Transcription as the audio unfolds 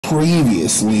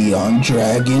Previously on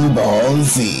Dragon Ball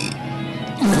Z.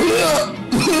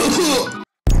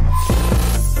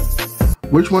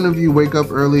 Which one of you wake up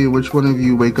early? Which one of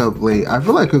you wake up late? I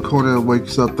feel like Cocona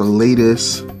wakes up the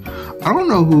latest. I don't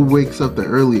know who wakes up the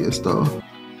earliest though.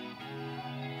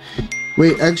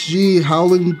 Wait, XG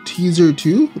Howling teaser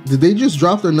 2? Did they just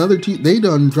drop another They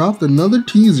done dropped another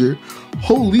teaser.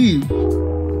 Holy.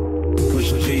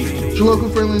 Your local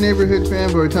friendly neighborhood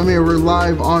fanboy. Tell me we're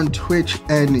live on Twitch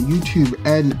and YouTube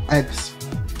and X.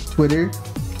 Twitter?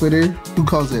 Who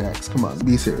calls it X? Come on,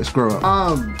 be serious, grow up.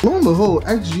 Lo and behold,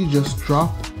 XG just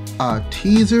dropped a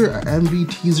teaser, an MV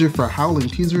teaser for Howling,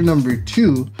 teaser number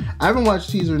 2. I haven't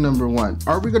watched teaser number 1.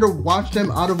 Are we gonna watch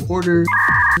them out of order?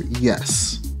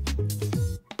 Yes.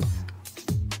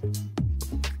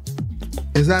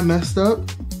 Is that messed up?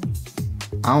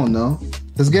 I don't know.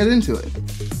 Let's get into it.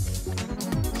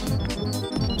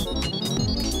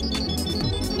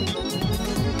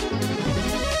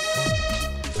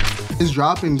 It's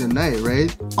dropping tonight,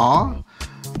 right? I'm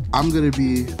gonna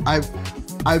be,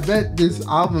 I bet this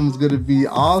album's gonna be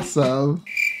awesome.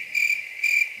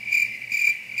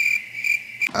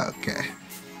 Okay.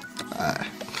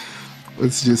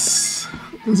 Let's just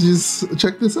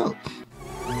check this out.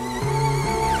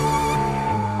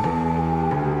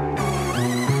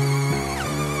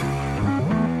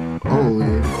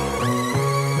 Holy.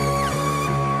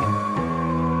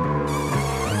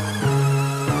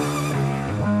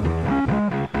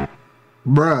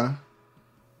 Bruh.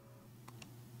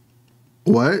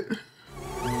 What?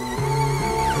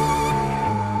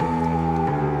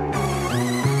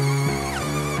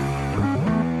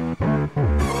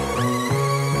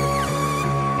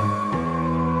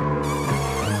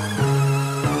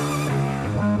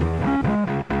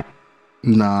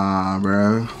 Nah,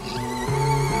 bruh.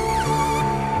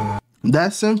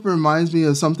 That synth reminds me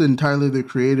of something Tyler the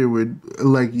Creator would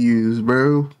like use,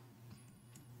 bro.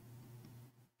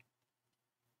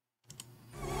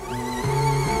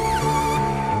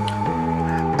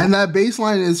 And that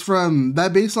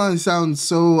bassline sounds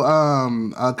so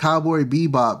Cowboy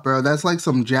Bebop, bro. That's like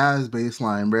some jazz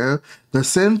bassline, bro. The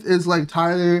synth is like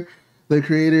Tyler the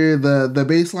Creator. The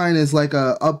bassline is like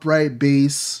a upright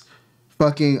bass.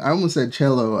 Fucking, I almost said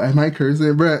cello. Am I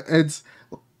cursing, bro? It's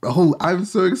I'm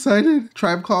so excited.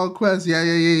 Tribe Called Quest. Yeah.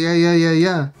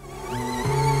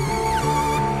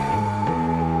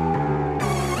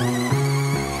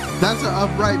 That's an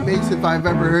upright bass if I've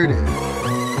ever heard it.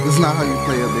 This is not how you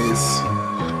play a bass.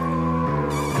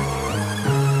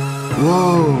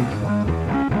 Whoa.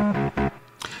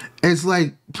 It's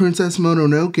like Princess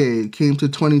Mononoke came to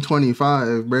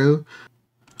 2025, bro.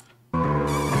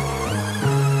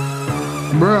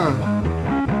 Bruh.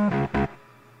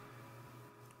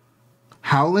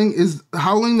 Howling? Is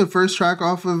Howling the first track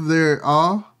off of their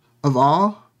Awe? Of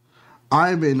Awe?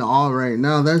 I'm in awe right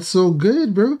now. That's so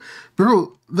good, bro.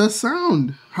 Bro, the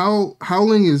sound.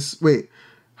 Howling is... Wait.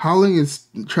 Howling is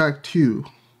track 2.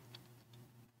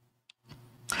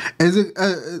 Is it,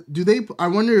 do they, I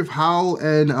wonder if Howl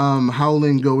and,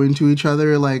 Howling go into each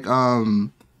other like, Hesino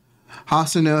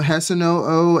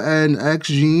O and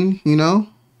XG, you know?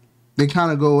 They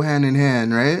kind of go hand in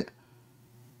hand, right?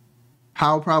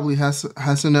 Howl probably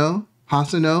Hesino?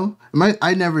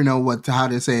 I never know how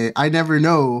to say it. I never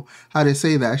know how to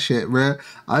say that shit, bruh.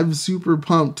 I'm super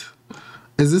pumped.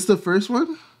 Is this the first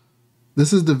one?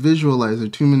 This is the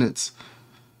visualizer, 2 minutes.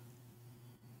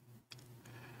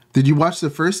 Did you watch the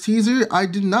first teaser? I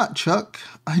did not, Chuck.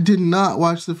 I did not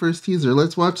watch the first teaser.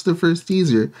 Let's watch the first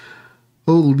teaser.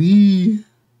 Holy.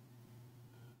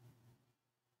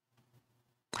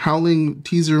 Howling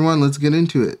teaser 1, let's get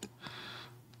into it.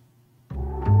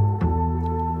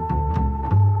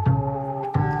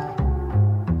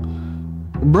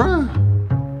 Bruh.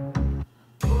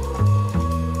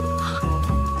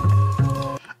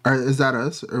 Is that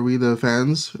us? Are we the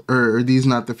fans? Or are these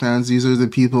not the fans? These are the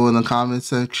people in the comment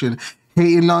section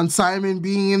hating on Simon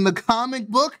being in the comic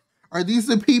book? Are these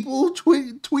the people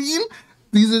tweeting?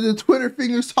 These are the Twitter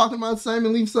fingers talking about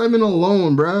Simon. Leave Simon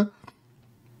alone, bruh.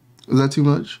 Is that too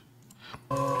much?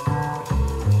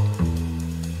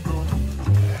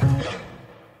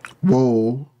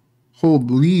 Whoa.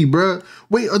 Holy, bruh.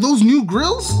 Wait, are those new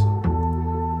grills?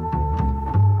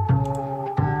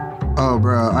 Oh,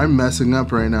 bro, I'm messing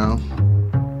up right now.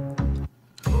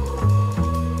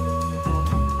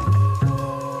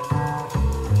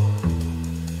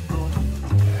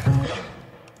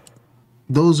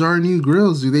 Those are new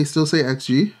grills. Do they still say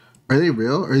XG? Are they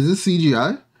real? Or is this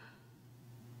CGI?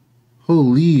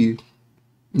 Holy.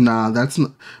 Nah, that's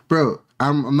not... Bro,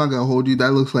 I'm not gonna hold you.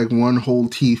 That looks like one whole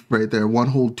teeth right there. One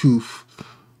whole tooth.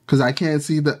 Because I can't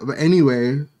see the... But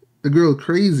anyway, The girl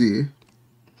crazy.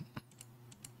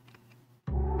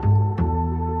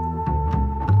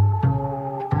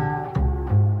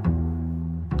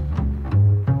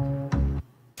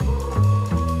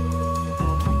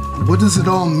 What does it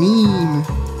all mean?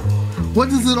 What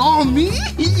does it all mean?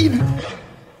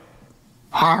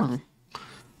 Wow.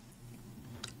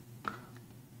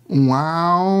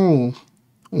 Wow.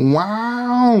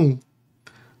 Wow.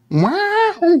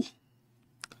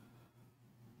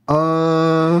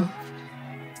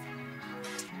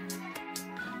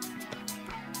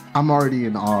 I'm already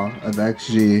in awe of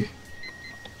XG.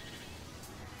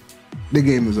 The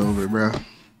game is over, bro.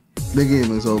 The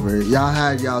game is over. Y'all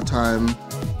had y'all time.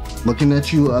 Looking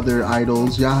at you other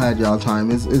idols, y'all had y'all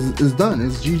time. It's done.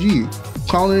 It's GG.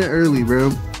 Calling it early,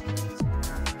 bro.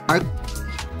 I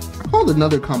called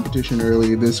another competition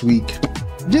early this week.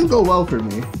 Didn't go well for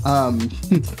me.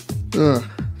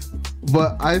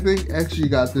 But I think XG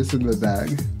got this in the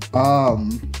bag.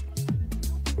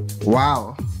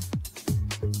 Wow.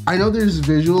 I know there's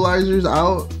visualizers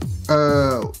out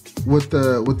with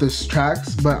the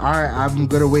tracks, but alright, I'm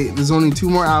gonna wait. There's only 2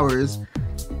 more hours.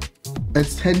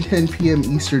 It's 10:10 p.m.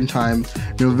 Eastern time,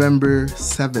 November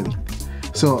 7th.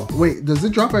 So wait, does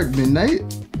it drop at midnight?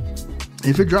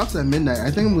 If it drops at midnight, I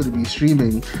think I'm gonna be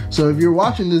streaming. So if you're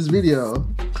watching this video,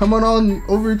 come on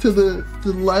over to the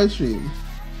live stream.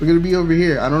 We're gonna be over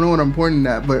here. I don't know what I'm pointing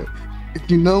at, but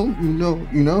if you know, you know,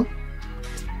 you know.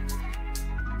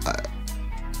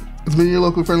 It's been your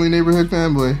local friendly neighborhood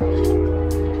fanboy.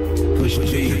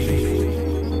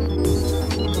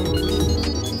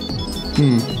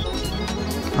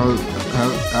 How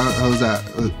was that?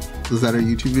 Was that a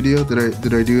YouTube video? Did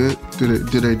I do it?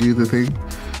 Did I do the thing?